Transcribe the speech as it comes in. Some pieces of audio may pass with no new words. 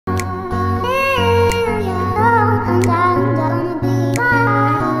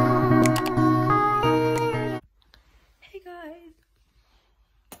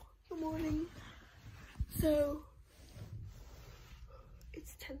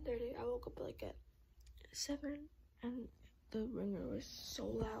10:30. I woke up like at 7, and the ringer was so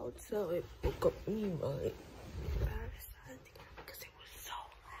loud, so it woke up me really bad because it was so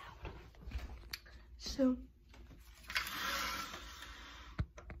loud. So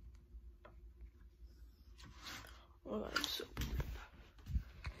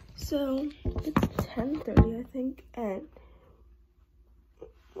so it's 10:30, I think, and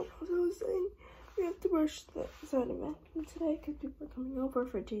what was I saying? We have to brush the side of the bathroom today because people are coming over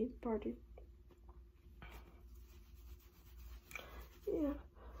for Jade's party. Yeah,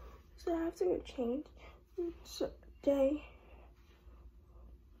 so I have to go change. So today,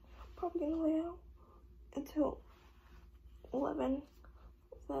 I'm probably gonna lay out until 11.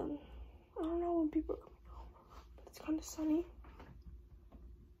 Then I don't know when people are coming over, but it's kind of sunny.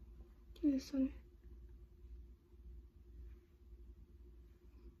 It is sunny.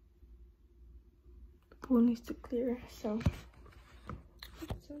 The pool needs to clear, so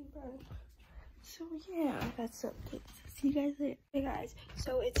it's sunburned. So yeah, that's the update. See you guys later. Hey guys,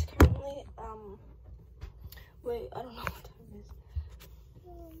 so it's currently wait, I don't know what time it is.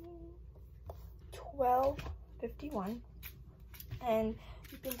 12:51, and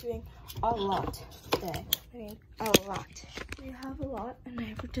we've been doing a lot today. I mean, a lot. We have a lot, and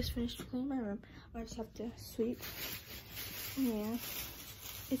I just finished cleaning my room. I just have to sweep. Yeah,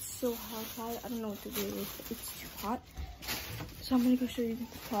 it's so hot outside. I don't know what to do with it. It's too hot. So I'm gonna go show you the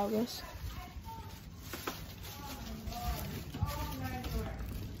progress.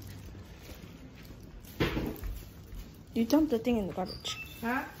 You dumped the thing in the garbage.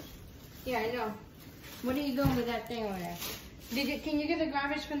 Huh? Yeah, I know. What are you doing with that thing over there? Can you get the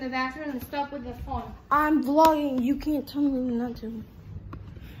garbage from the bathroom and stop with the phone? I'm vlogging. You can't tell me not to.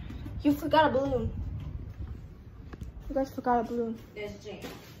 You forgot a balloon. You guys forgot a balloon. There's Jade.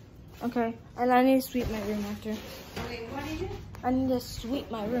 Okay, and I need to sweep my room after. Wait, what did you? I need to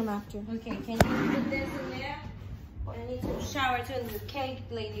sweep my room after. Okay, can you put this in there? I need to shower too, and the cake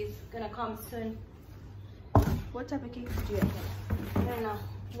lady's gonna come soon. What type of cake did you get? I don't know.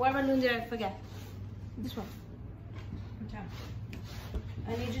 What balloon did I forget? This one. Okay. I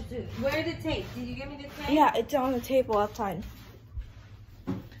need you to. Where's the tape? Did you give me the tape? Yeah, it's on the table outside.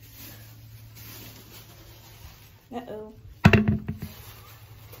 Uh-oh.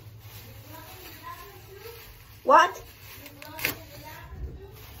 What?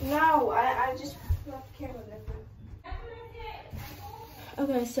 No, I just left the camera there.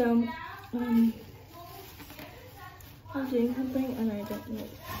 Okay, so, I'm doing something and I don't know.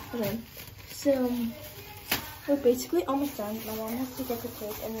 Okay, so, we're basically almost done. My mom has to get the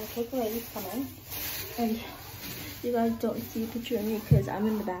cake and the cake lady's coming. And you guys don't see a picture of me because I'm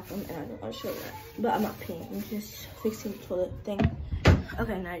in the bathroom and I don't want to show you that. But I'm not peeing, I'm just fixing the toilet thing.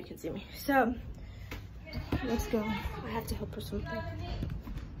 Okay, now you can see me. So, let's go. I have to help her something.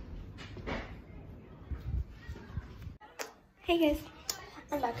 Hey guys,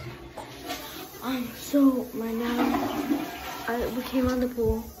 I'm back. So right now, we came on the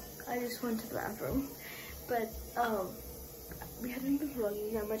pool. I just went to the bathroom, but we haven't been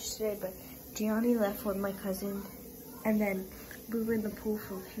vlogging that much today. But Gianni left with my cousin, and then we were in the pool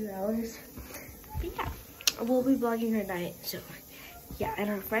for a few hours. But yeah, we'll be vlogging her night. So yeah, and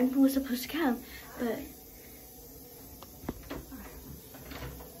our friend who was supposed to come, but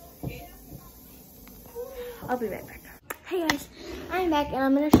I'll be right back. Hey guys, I'm back and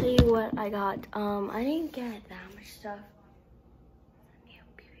I'm gonna show you what I got. I didn't get that much stuff.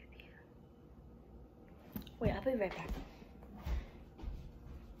 Wait, I'll be right back.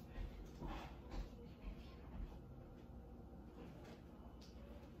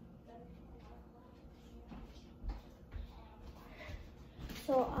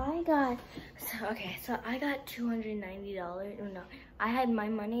 So I got $290. No, I had my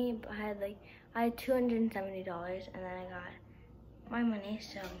money, but I had $270, and then I got my money.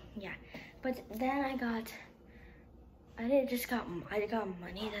 So yeah, but then I got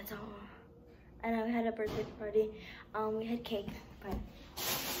money. That's all. And I had a birthday party. We had cake, but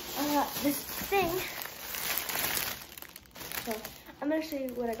this thing. So I'm gonna show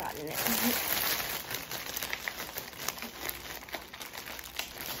you what I got in it.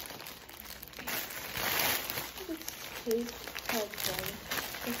 Cake thing.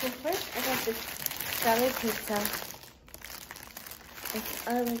 So first I got this strawberry pizza.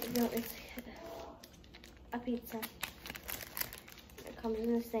 It's a pizza. It comes in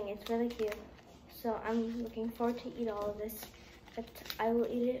this thing. It's really cute. So I'm looking forward to eat all of this, but I will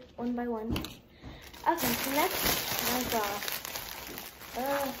eat it one by one. Okay, so next I got,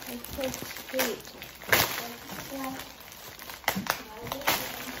 it's so sweet. Yeah.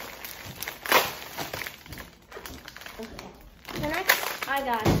 Okay. So next I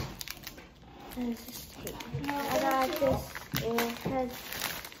got this tape. I got this. It has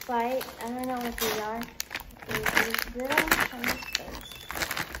Sprite. I don't know what these are. There's little tiny things.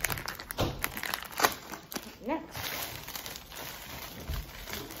 Next.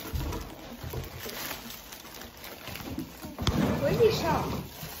 Where's he shop?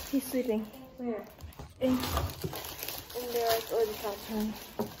 He's sleeping. Where? In there, or the shop.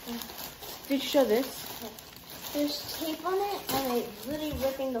 Did you show this? There's tape on it, and it's literally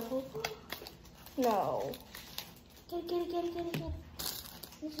ripping the whole. No. Get it.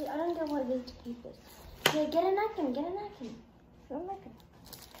 This is, I don't know why this tape is. Okay, get a napkin. Get a napkin. Look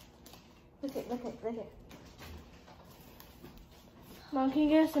it. Mom, can you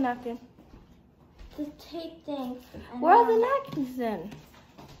get us a napkin? The tape thing. Where are the napkins then?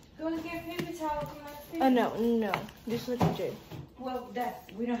 Go and get paper towel from my face. Oh, no. Just look at Jade. Well,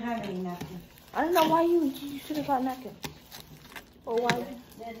 we don't have any napkins. I don't know why you should have got a napkin. Or why?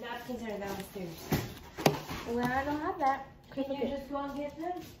 The napkins are downstairs. Well, I don't have that. Can you just go and get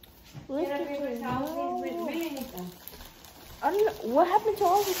them? Look Get a at paper you. towel, please. No. We need them. I don't know. What happened to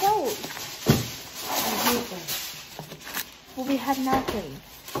all the towels? I hate them. Well, we had napkins.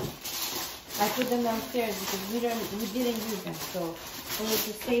 I put them downstairs because we didn't use them, so we need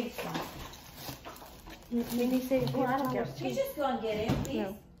to save some. We need to save Well, I don't paper know. Can you just go and get it, please?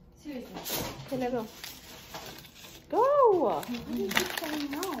 No. Seriously. Can I go? Go! What do you keep saying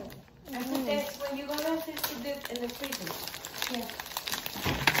no? I put that when you go downstairs, put this in the freezer. Yeah.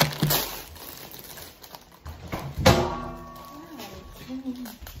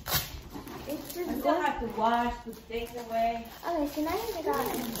 It's I just still have to wash, put things away. Okay, so now I got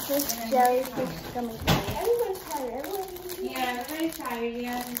this jellyfish gummy bear. Everyone's tired. Yeah, everybody's tired.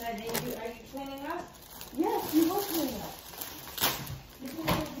 Yeah, but are you cleaning up? Yes, you will clean up. I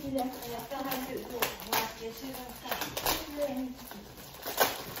still have to wash dishes and stuff.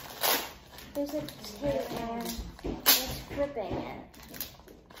 There's a tape and it's gripping it.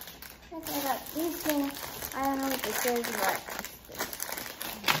 Okay, I got these things. I don't know what this is, but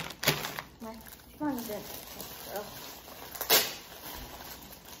my phone's in it. So.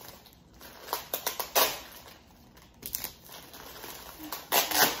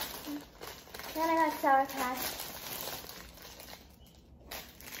 Then I got Sour Patch.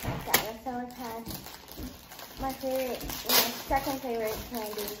 Sour Patch. My favorite, my second favorite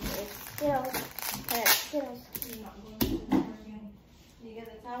candy is Skittles. Skittles. You get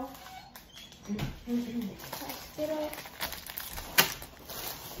the towel? Skittles.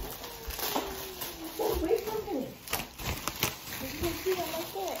 Oh, where's something? You can see them right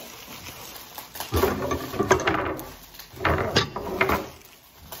there.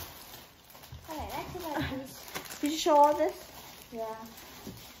 Okay, next I got these. Did you show all this? Yeah.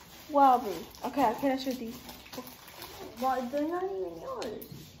 Wow, baby. Okay, can I show these? Well, they're not even yours.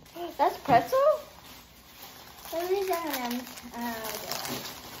 That's pretzel? What are these M&Ms?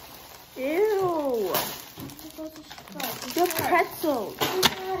 Ew. They're pretzels.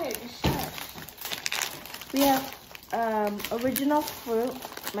 We have original fruit,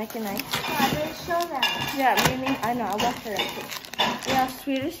 Mike and I. I already showed that. Yeah, meaning I know. I watched it actually. We have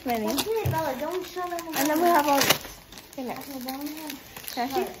Swedish mini, That's it, Bella. Don't show them. and then we have all this. Okay, next. Okay, then we have Can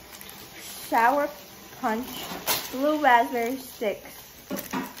I see? Sour punch, blue raspberry sticks.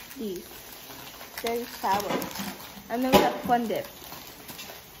 These. Very sour. And then we have fun dip.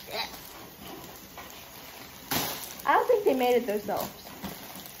 I don't think they made it themselves.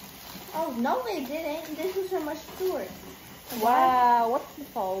 Oh, no, they didn't. This was from a store. Wow, what the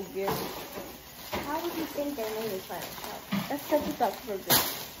fuck? How would you think they made it by themselves? That's such a duck burger.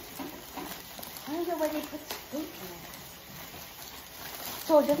 I don't know why they put fruit in it.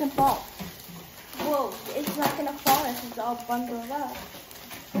 So it doesn't fall. Whoa, it's not going to fall if it's all bundled up.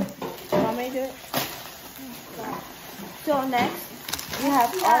 Want me to do it? So next, we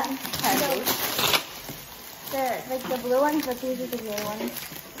have all these candies. They're like the blue ones, but these are the green ones.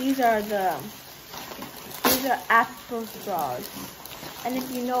 These are apple straws. And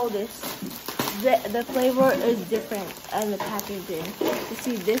if you notice, the flavor is different and the packaging. You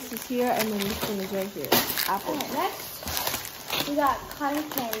see, this is here and then this one is right here. Apple. Okay, next, we got cotton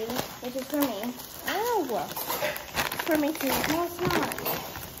candy, which is for me. Oh, for me too. No, it's not.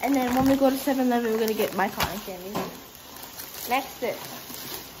 And then when we go to 7-Eleven, we're gonna get my cotton candy. Next is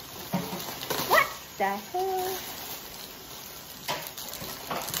what the hell?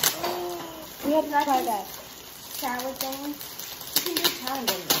 We have to try that. Sour things. You can do pound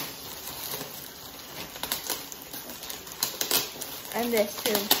in this. And this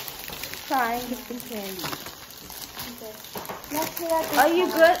too. Try and get some candy. Okay. Next we got this Are you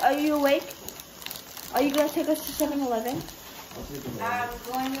one. good? Are you awake? Are you gonna take us to 7-Eleven? I'm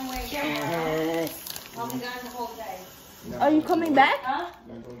going away. Yes. I'll be gone the whole day. Are you coming back? Huh?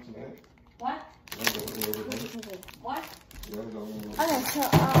 Not going tonight? What? Not going What? Okay, so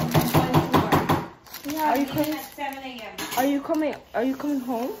Yeah, are you coming at 7 a.m. Are you coming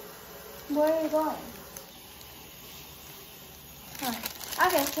home? Where are you going?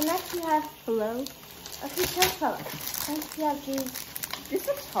 Okay, so next we have Hello. okay, just color. Next we have This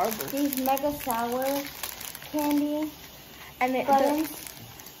looks horrible. these mega sour candy And buttons.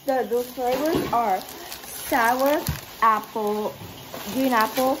 the flavors are sour apple, green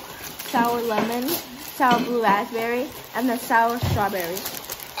apple, sour lemon, sour blue raspberry, and the sour strawberry.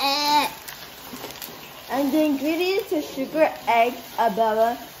 And the ingredients are sugar, egg,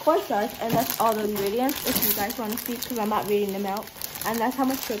 butter, cornstarch, and that's all the ingredients. If you guys want to see, because I'm not reading them out. And that's how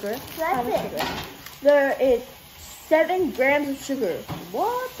much sugar. That's it. Sugar. There is 7 grams of sugar.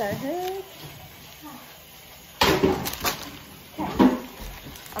 What the heck?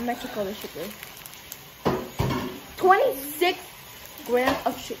 I'm gonna check all the sugar. 26 grams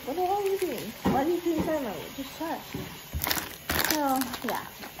of sugar. What the hell are you doing? Why are you doing that now? Just trash. So yeah,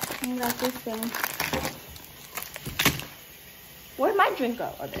 I got this thing. Where'd my drink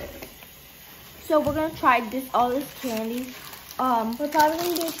go? Oh, there. So we're gonna try all this candy. We're probably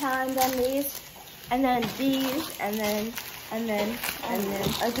gonna do a challenge on these. And then these, and then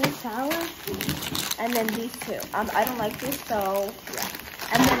Are these sour? and then these two. I don't like this, so yeah.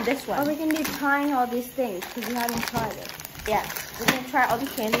 And then this Or one. we can be trying all these things because we haven't tried it. Yeah, we're gonna try all the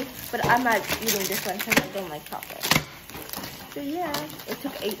candy, but I'm not eating this one because I don't like chocolate. So yeah, it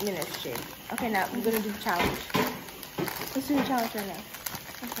took 8 minutes, Jade. Okay, now we're gonna do the challenge. Let's do the challenge right now.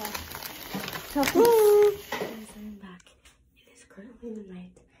 Okay. So, Guys, I'm back. It is currently the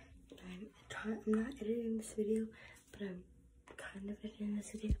night. I'm not editing this video, but I'm kind of editing this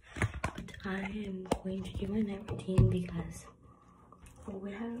video. But I am going to do my night routine because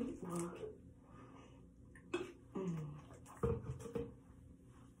we haven't.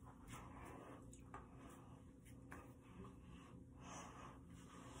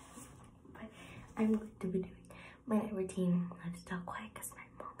 But I'm going to be doing my night routine. Let's talk quiet because my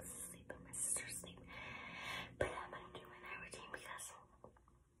mom is asleep and my sister's asleep. But I'm going to do my night routine because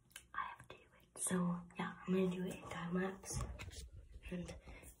I have to do it. So yeah, I'm going to do it in time lapse. And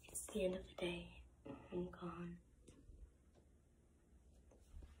it's the end of the day. I'm gone.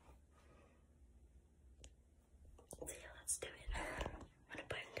 So yeah, let's do it. I'm going to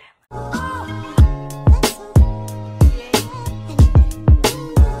put it down.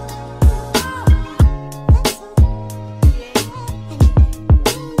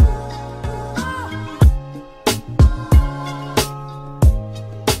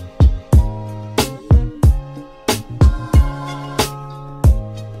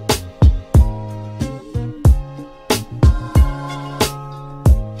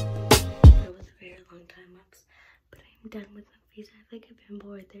 That was a very long time lapse, but I'm done with my face. I have like a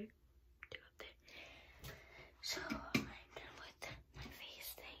pimple right there, two up there. So I'm done with my face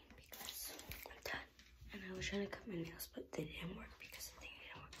thing because I'm done. And I was trying to cut my nails, but they didn't work because the thing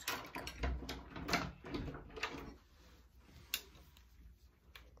didn't work. So I'm gonna go.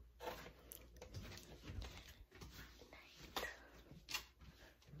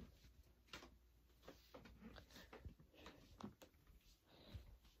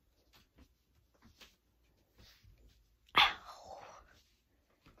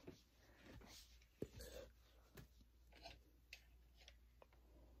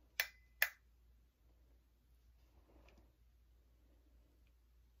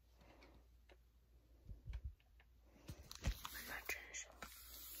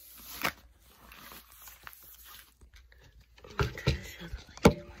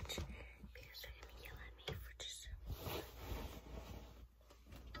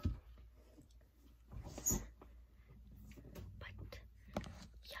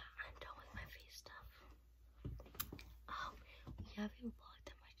 We haven't vlogged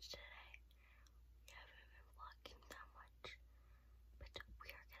that much today. We haven't been vlogging that much. But we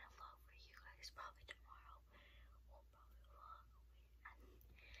are gonna vlog for you guys probably tomorrow. We'll probably vlog.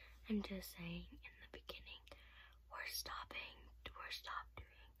 I'm just saying in the beginning, we're stopped doing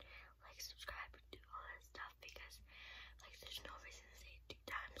like subscribe and do all that stuff because like there's no reason to say it 2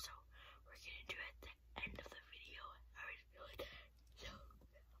 times. So we're gonna do it at the end of the video. I already feel it. So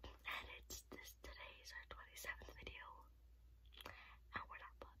and it's today is our 27th video. And we're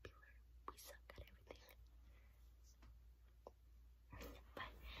not popular. We suck at everything.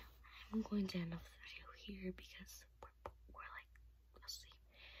 But I'm going to end off the video here because we're like asleep.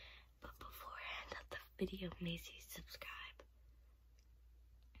 But before I end up the video, make sure you subscribe,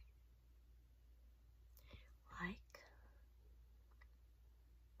 like,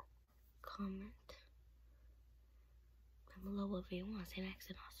 comment down below if you want to say next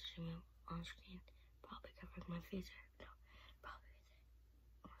and also show me on screen. Probably covering my face or no, probably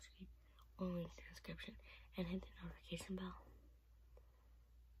on screen or link in the description, and hit the notification bell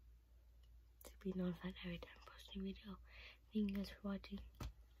to be notified every time I post a new video. Thank you guys for watching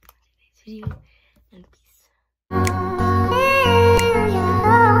today's video, and peace.